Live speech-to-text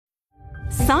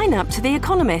Sign up to The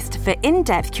Economist for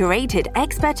in-depth curated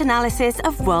expert analysis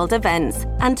of world events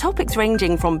and topics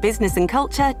ranging from business and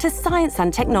culture to science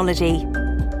and technology.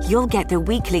 You'll get the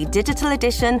weekly digital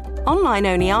edition,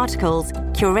 online-only articles,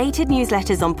 curated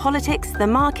newsletters on politics, the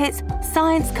markets,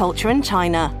 science, culture and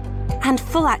China, and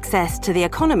full access to The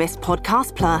Economist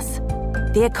Podcast Plus.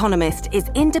 The Economist is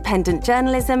independent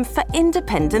journalism for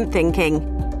independent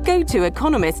thinking. Go to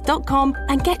economist.com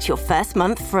and get your first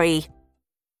month free.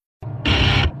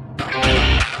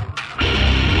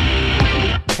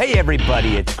 Hey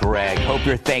everybody, it's Greg. Hope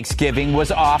your Thanksgiving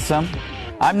was awesome.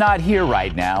 I'm not here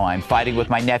right now. I'm fighting with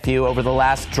my nephew over the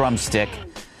last drumstick.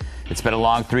 It's been a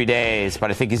long 3 days, but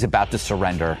I think he's about to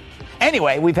surrender.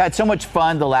 Anyway, we've had so much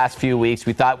fun the last few weeks,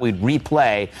 we thought we'd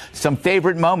replay some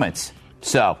favorite moments.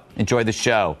 So, enjoy the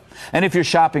show. And if you're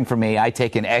shopping for me, I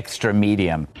take an extra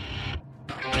medium.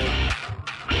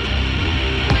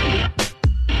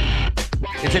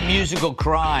 It's a musical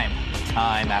crime,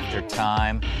 time after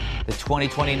time. The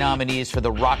 2020 nominees for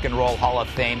the Rock and Roll Hall of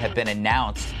Fame have been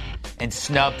announced, and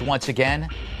snubbed once again,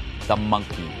 the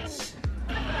Monkees.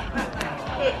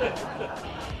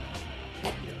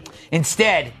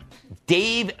 Instead,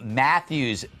 Dave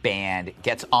Matthews Band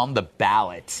gets on the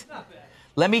ballot.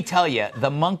 Let me tell you,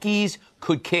 the Monkees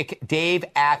could kick Dave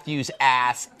Matthews'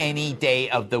 ass any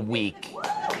day of the week.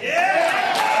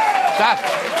 Yeah! Stop.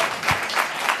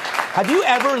 Have you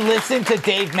ever listened to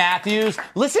Dave Matthews?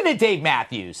 Listen to Dave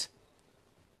Matthews.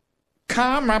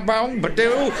 Come on, ba-doo,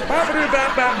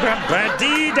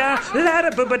 ba-ba-doo-ba-ba-ba-dee-da,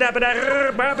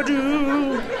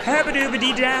 la-da-ba-ba-da-ba-da-ba-ba-doo,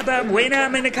 ha-ba-doo-ba-dee-da-ba, when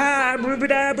I'm in the car,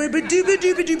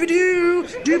 ba-ba-da-ba-ba-doo-ba-doo-ba-doo,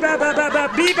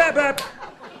 do-ba-ba-ba-ba-bee-ba-ba.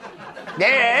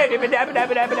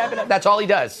 That's all he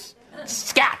does.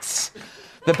 Scats.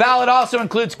 The ballot also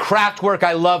includes Kraftwerk,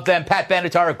 I love them, Pat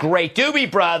Benatar, great, Doobie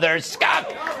Brothers, Skunk,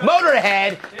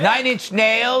 Motorhead, Nine Inch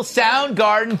Nails,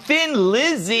 Soundgarden, Thin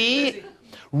Lizzy,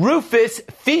 Rufus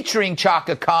featuring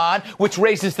Chaka Khan, which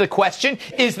raises the question,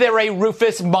 is there a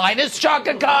Rufus minus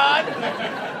Chaka Khan?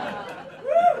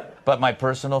 But my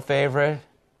personal favorite,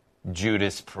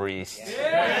 Judas Priest.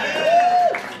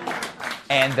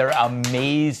 And their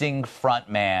amazing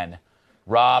frontman,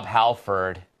 Rob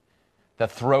Halford. The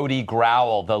throaty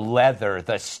growl, the leather,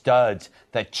 the studs,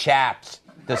 the chaps,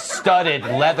 the studded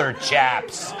leather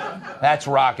chaps. That's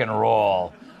rock and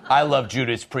roll. I love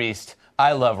Judas Priest.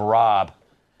 I love Rob.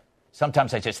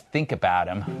 Sometimes I just think about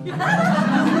him.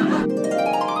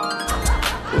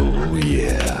 Oh,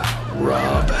 yeah.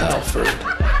 Rob Halford.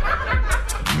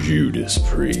 Judas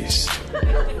Priest.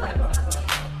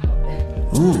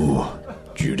 Ooh,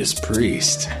 Judas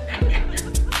Priest.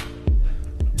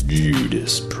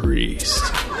 Judas Priest.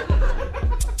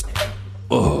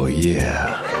 Oh,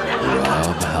 yeah.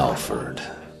 Rob Halford.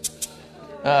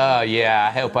 Oh, yeah.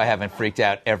 I hope I haven't freaked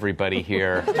out everybody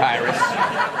here.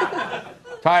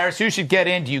 Tyrus, who should get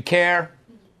in? Do you care?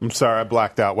 I'm sorry, I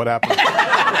blacked out. What happened?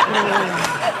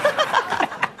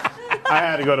 I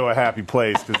had to go to a happy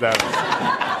place because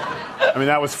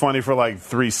that was funny for like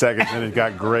 3 seconds and it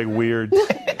got Greg weird. Did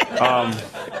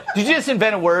you just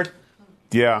invent a word?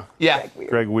 Yeah. Yeah.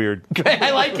 Greg weird.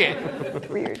 I like it.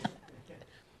 Weird.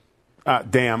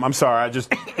 Damn, I'm sorry. I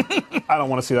don't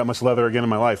want to see that much leather again in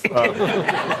my life. The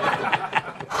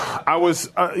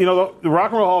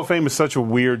Rock and Roll Hall of Fame is such a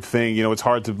weird thing. You know, it's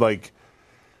hard to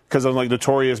because I'm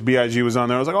Notorious B.I.G. was on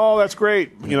there. I was like, oh, that's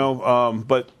great.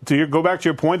 But go back to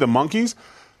your point, the Monkees,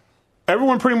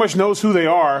 everyone pretty much knows who they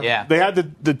are. Yeah. They had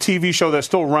the TV show that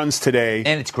still runs today.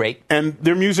 And it's great. And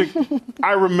their music,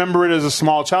 I remember it as a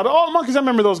small child. Oh, Monkees, I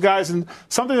remember those guys. And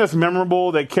something that's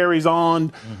memorable that carries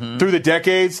on through the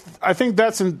decades. I think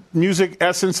that's in music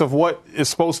essence of what is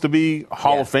supposed to be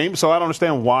Hall of Fame. So I don't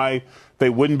understand why they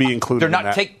wouldn't be included in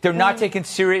that. They're not taken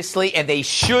seriously, and they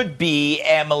should be,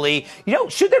 Emily.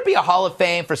 Should there be a Hall of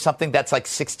Fame for something that's like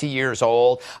 60 years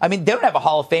old? I mean, they don't have a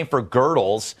Hall of Fame for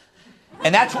girdles.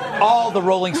 And that's all the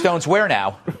Rolling Stones wear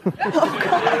now.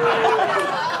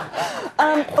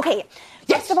 Okay.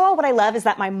 First of all, what I love is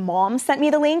that my mom sent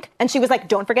me the link, and she was like,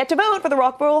 don't forget to vote for the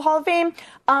Rock and Roll Hall of Fame.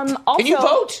 Also, can you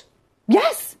vote?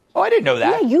 Yes. Oh, I didn't know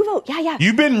that. Yeah, you vote. Yeah.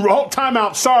 You've been time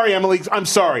out. Sorry, Emily. I'm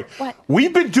sorry. What?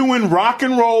 We've been doing rock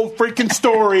and roll freaking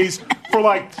stories for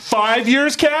like 5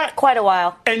 years, Kat. Quite a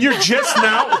while. And you're just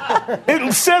now.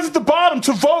 It says at the bottom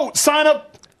to vote. Sign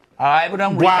up. I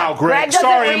don't read wow, that. Greg.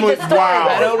 Sorry, Emily. Wow.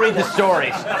 I don't read the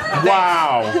stories.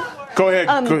 Wow. Go ahead.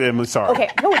 Go ahead. I'm sorry. Okay.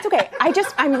 No, it's okay.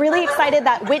 I'm really excited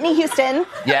that Whitney Houston,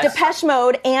 Yes. Depeche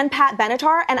Mode, and Pat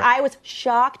Benatar, and I was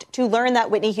shocked to learn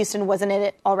that Whitney Houston wasn't in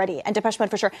it already, and Depeche Mode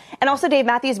for sure. And also Dave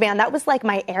Matthews Band. That was like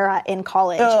my era in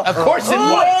college. Of course it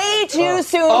was. Way too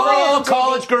soon. Oh,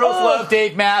 college girls love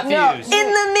Dave Matthews. In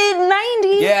the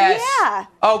mid-90s. Yes. Yeah.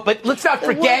 Oh, but let's not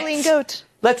forget. Whirling goat.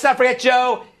 Let's not forget,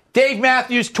 Joe. Dave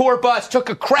Matthews' tour bus took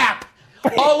a crap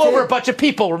all over a bunch of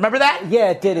people. Remember that?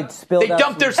 Yeah, it did. It spilled They out.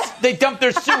 dumped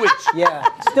their sewage. Yeah.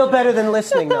 Still better than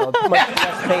listening, though. Much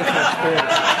less painful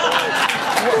experience.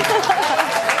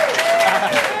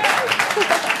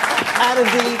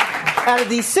 Out of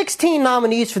the 16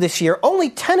 nominees for this year,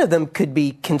 only 10 of them could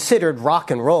be considered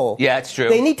rock and roll. Yeah, it's true.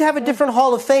 They need to have a different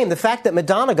Hall of Fame. The fact that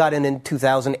Madonna got in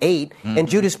 2008 and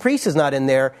Judas Priest is not in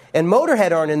there and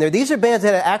Motorhead aren't in there, these are bands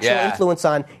that had actual influence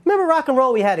on. Remember rock and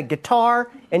roll? We had a guitar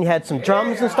and you had some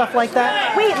drums and stuff like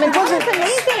that. Wait, Madonna's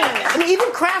amazing. I mean, even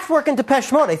Kraftwerk and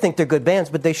Depeche Mode, I think they're good bands,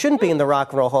 but they shouldn't be in the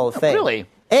Rock and Roll Hall of Fame. Really?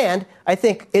 And I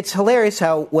think it's hilarious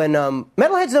how when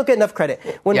metalheads don't get enough credit.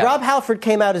 When Rob Halford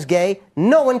came out as gay,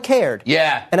 no one cared.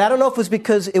 Yeah. And I don't know if it was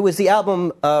because it was the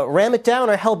album Ram It Down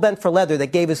or Hell Bent for Leather that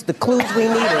gave us the clues we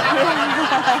needed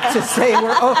to say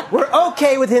we're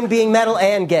okay with him being metal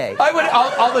and gay. I would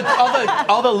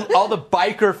all the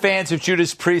biker fans of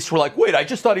Judas Priest were like, wait, I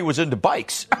just thought he was into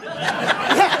bikes.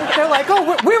 Yeah, they're like,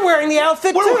 oh, we're wearing the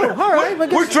outfit too. All right,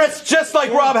 we're dressed just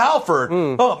like Rob Halford.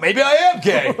 Oh, maybe I am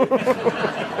gay.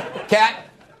 Kat,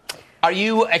 are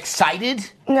you excited?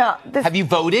 No. Have you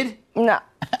voted? No.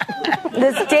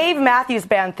 This Dave Matthews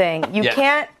Band thing, you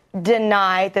can't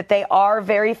deny that they are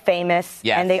very famous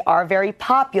and they are very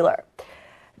popular.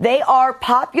 They are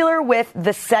popular with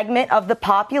the segment of the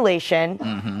population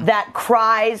that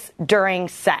cries during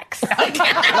sex. No,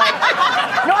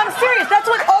 I'm serious. That's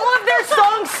what all of their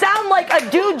songs sound like,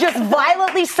 a dude just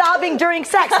violently sobbing during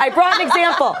sex. I brought an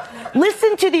example.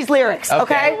 Listen to these lyrics,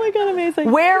 okay? Oh my God,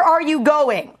 amazing. Where are you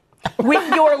going?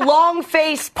 With your long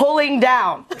face pulling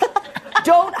down.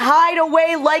 Don't hide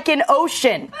away like an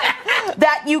ocean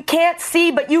that you can't see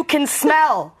but you can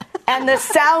smell. And the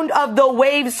sound of the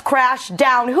waves crash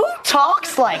down. Who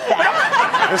talks like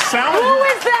that? The sound. Who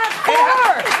is that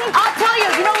for? I'll tell you.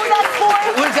 You know who that's for?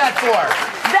 Who's that for?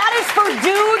 That is for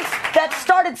dudes that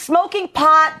started smoking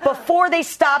pot before they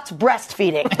stopped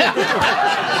breastfeeding.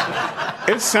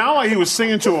 It sounded like he was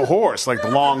singing to a horse, like the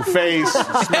long face,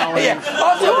 smelling.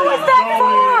 Also, Who is that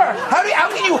for? How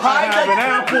can you hide Have an like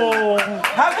apple.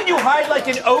 How can you hide like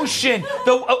an ocean?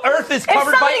 The Earth is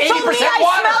covered by If somebody told me 80% I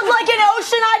water. smelled like an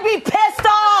ocean, I'd be pissed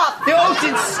off. The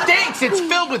ocean stinks. It's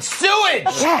filled with sewage.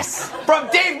 Yes. From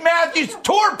Dave Matthews'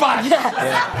 tour bus.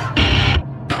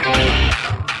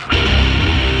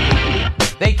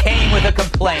 They came with a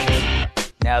complaint.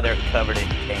 Now they're covered in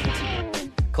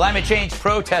paint. Climate change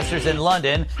protesters in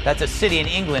London, that's a city in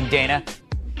England, Dana,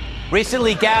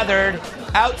 recently gathered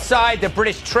outside the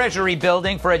British Treasury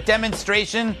building for a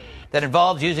demonstration that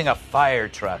involved using a fire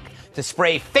truck to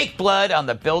spray fake blood on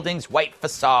the building's white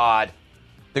facade.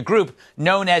 The group,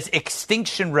 known as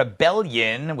Extinction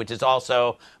Rebellion, which is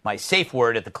also my safe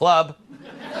word at the club,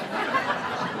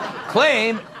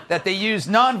 claim that they use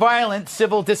nonviolent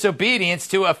civil disobedience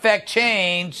to effect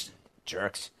change.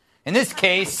 Jerks. In this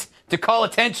case, to call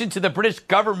attention to the British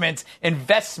government's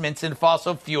investments in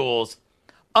fossil fuels.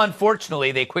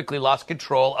 Unfortunately, they quickly lost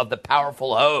control of the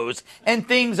powerful hose, and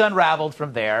things unraveled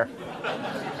from there.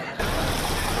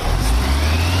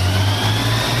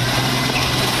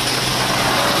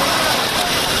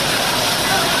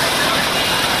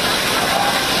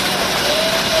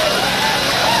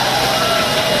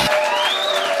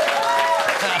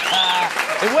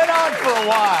 It went on for a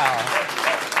while.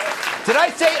 Did I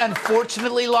say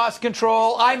unfortunately lost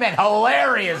control? I meant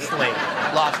hilariously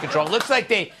lost control. Looks like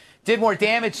they did more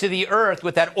damage to the earth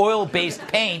with that oil-based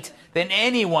paint than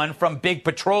anyone from Big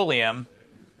Petroleum.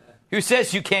 Who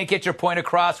says you can't get your point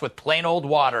across with plain old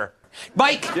water?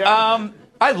 Mike,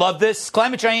 I love this.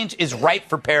 Climate change is ripe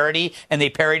for parody, and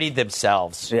they parodied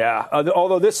themselves. Yeah,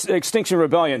 although this Extinction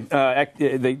Rebellion,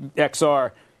 the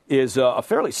XR, is a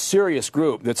fairly serious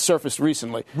group that surfaced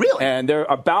recently. Really? And they're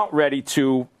about ready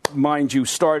to, mind you,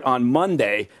 start on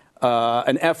Monday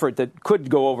an effort that could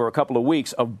go over a couple of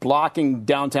weeks of blocking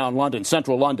downtown London,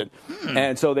 central London.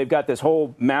 And so they've got this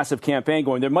whole massive campaign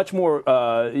going. They're much more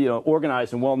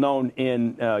organized and well-known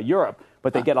in Europe.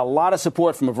 But they get a lot of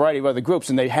support from a variety of other groups,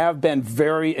 and they have been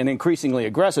very and increasingly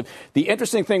aggressive. The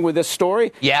interesting thing with this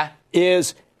story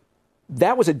is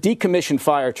that was a decommissioned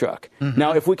fire truck. Mm-hmm.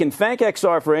 Now, if we can thank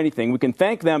XR for anything, we can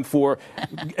thank them for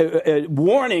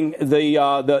warning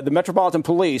the Metropolitan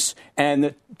Police and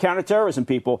the counterterrorism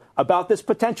people about this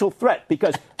potential threat,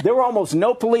 because there were almost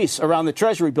no police around the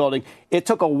Treasury building. It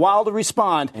took a while to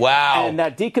respond. Wow. And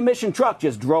that decommissioned truck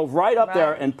just drove right up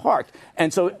there and parked.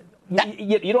 And so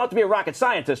you don't have to be a rocket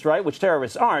scientist, right, which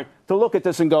terrorists aren't, to look at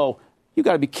this and go, you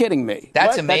got to be kidding me.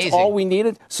 That's amazing. That's all we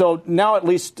needed. So now at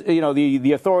least,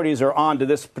 the authorities are on to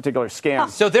this particular scam.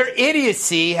 So their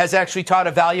idiocy has actually taught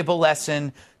a valuable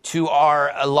lesson to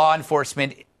our law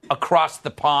enforcement across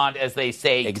the pond, as they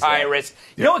say, exactly. Tyrus.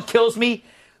 You know what kills me?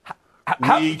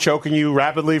 Me choking you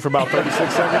rapidly for about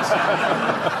 36 seconds?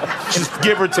 Just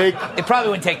give or take. It probably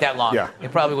wouldn't take that long. Yeah.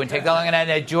 It probably wouldn't take that long, and I'd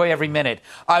enjoy every minute.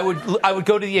 I would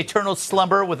go to the eternal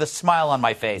slumber with a smile on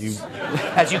my face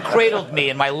as you cradled me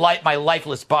in my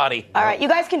lifeless body. All right, you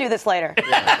guys can do this later.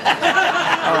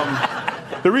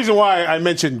 The reason why I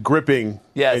mentioned gripping,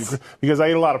 yes, because I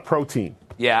ate a lot of protein.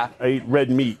 Yeah. I ate red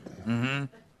meat. Mm-hmm.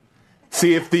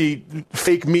 See, if the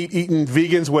fake meat-eating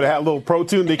vegans would have had a little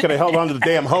protein, they could have held onto the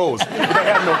damn hose. But they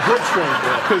have no grip strength.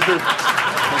 Because they're...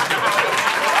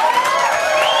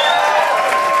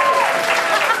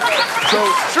 So,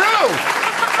 true.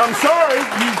 I'm sorry.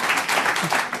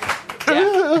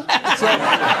 So,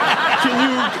 can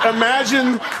you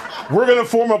imagine, we're going to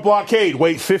form a blockade.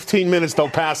 Wait 15 minutes, they'll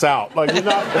pass out. Like, you're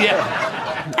not...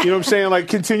 Yeah. You know what I'm saying? Like,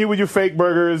 continue with your fake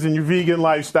burgers and your vegan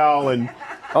lifestyle and...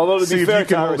 Although, to be fair,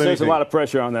 there's a lot of of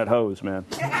pressure on that hose, man.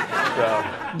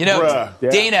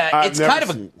 Dana, it's kind of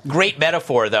a great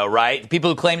metaphor, though, right?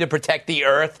 People who claim to protect the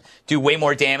earth do way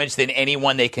more damage than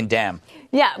anyone they condemn.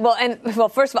 Yeah, well,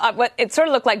 first of all, it sort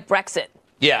of looked like Brexit.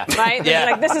 Yeah. Right? Yeah.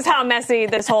 Like, this is how messy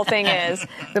this whole thing is.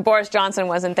 The Boris Johnson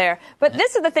wasn't there. But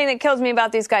this is the thing that kills me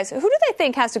about these guys. Who do they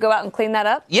think has to go out and clean that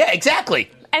up? Yeah, exactly.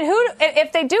 And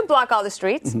if they do block all the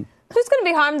streets... Mm-hmm. Who's going to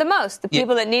be harmed the most? The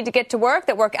people that need to get to work,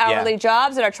 that work hourly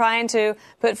jobs, that are trying to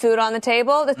put food on the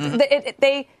table.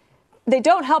 They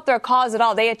don't help their cause at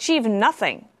all. They achieve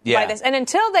nothing by this. And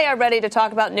until they are ready to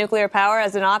talk about nuclear power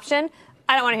as an option,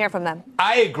 I don't want to hear from them.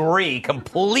 I agree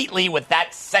completely with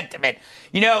that sentiment.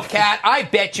 You know, Kat, I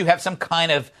bet you have some kind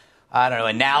of,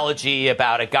 analogy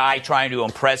about a guy trying to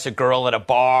impress a girl at a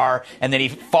bar, and then he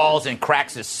falls and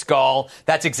cracks his skull.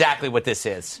 That's exactly what this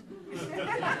is.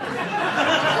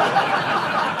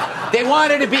 They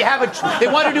wanted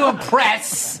to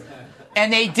impress,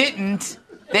 and they didn't.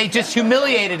 They just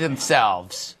humiliated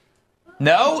themselves.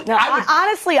 No,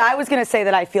 honestly, I was going to say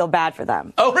that I feel bad for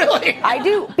them. Oh, really? I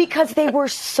do, because they were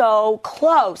so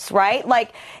close, right?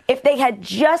 Like, if they had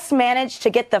just managed to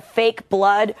get the fake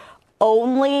blood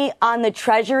only on the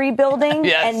Treasury building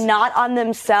and not on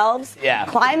themselves,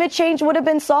 climate change would have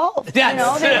been solved.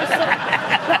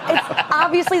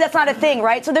 Obviously, that's not a thing,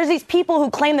 right? So there's these people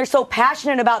who claim they're so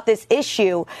passionate about this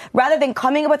issue, rather than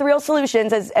coming up with real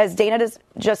solutions, as Dana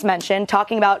just mentioned,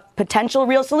 talking about potential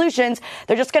real solutions,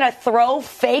 they're just going to throw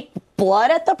fake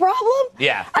blood at the problem?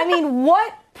 Yeah. I mean,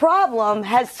 what problem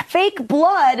has fake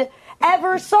blood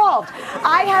ever solved?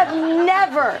 I have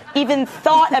never even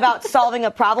thought about solving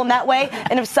a problem that way.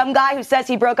 And if some guy who says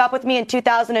he broke up with me in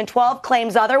 2012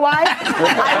 claims otherwise, I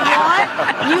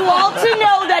want you all to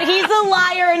know that he's a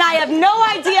liar, and I have no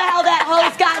idea how that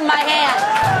hose got in my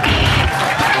hand.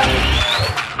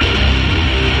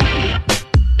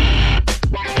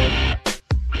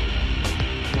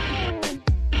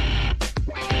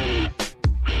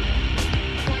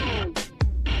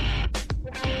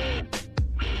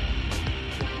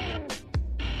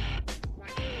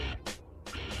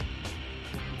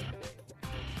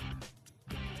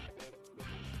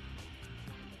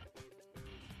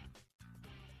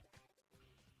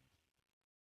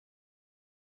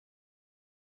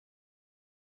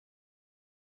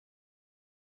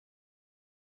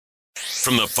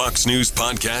 From the Fox News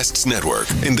Podcasts Network.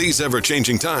 In these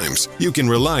ever-changing times, you can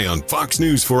rely on Fox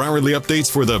News for hourly updates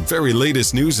for the very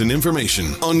latest news and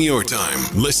information on your time.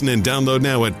 Listen and download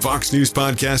now at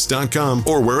foxnewspodcast.com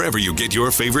or wherever you get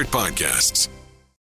your favorite podcasts.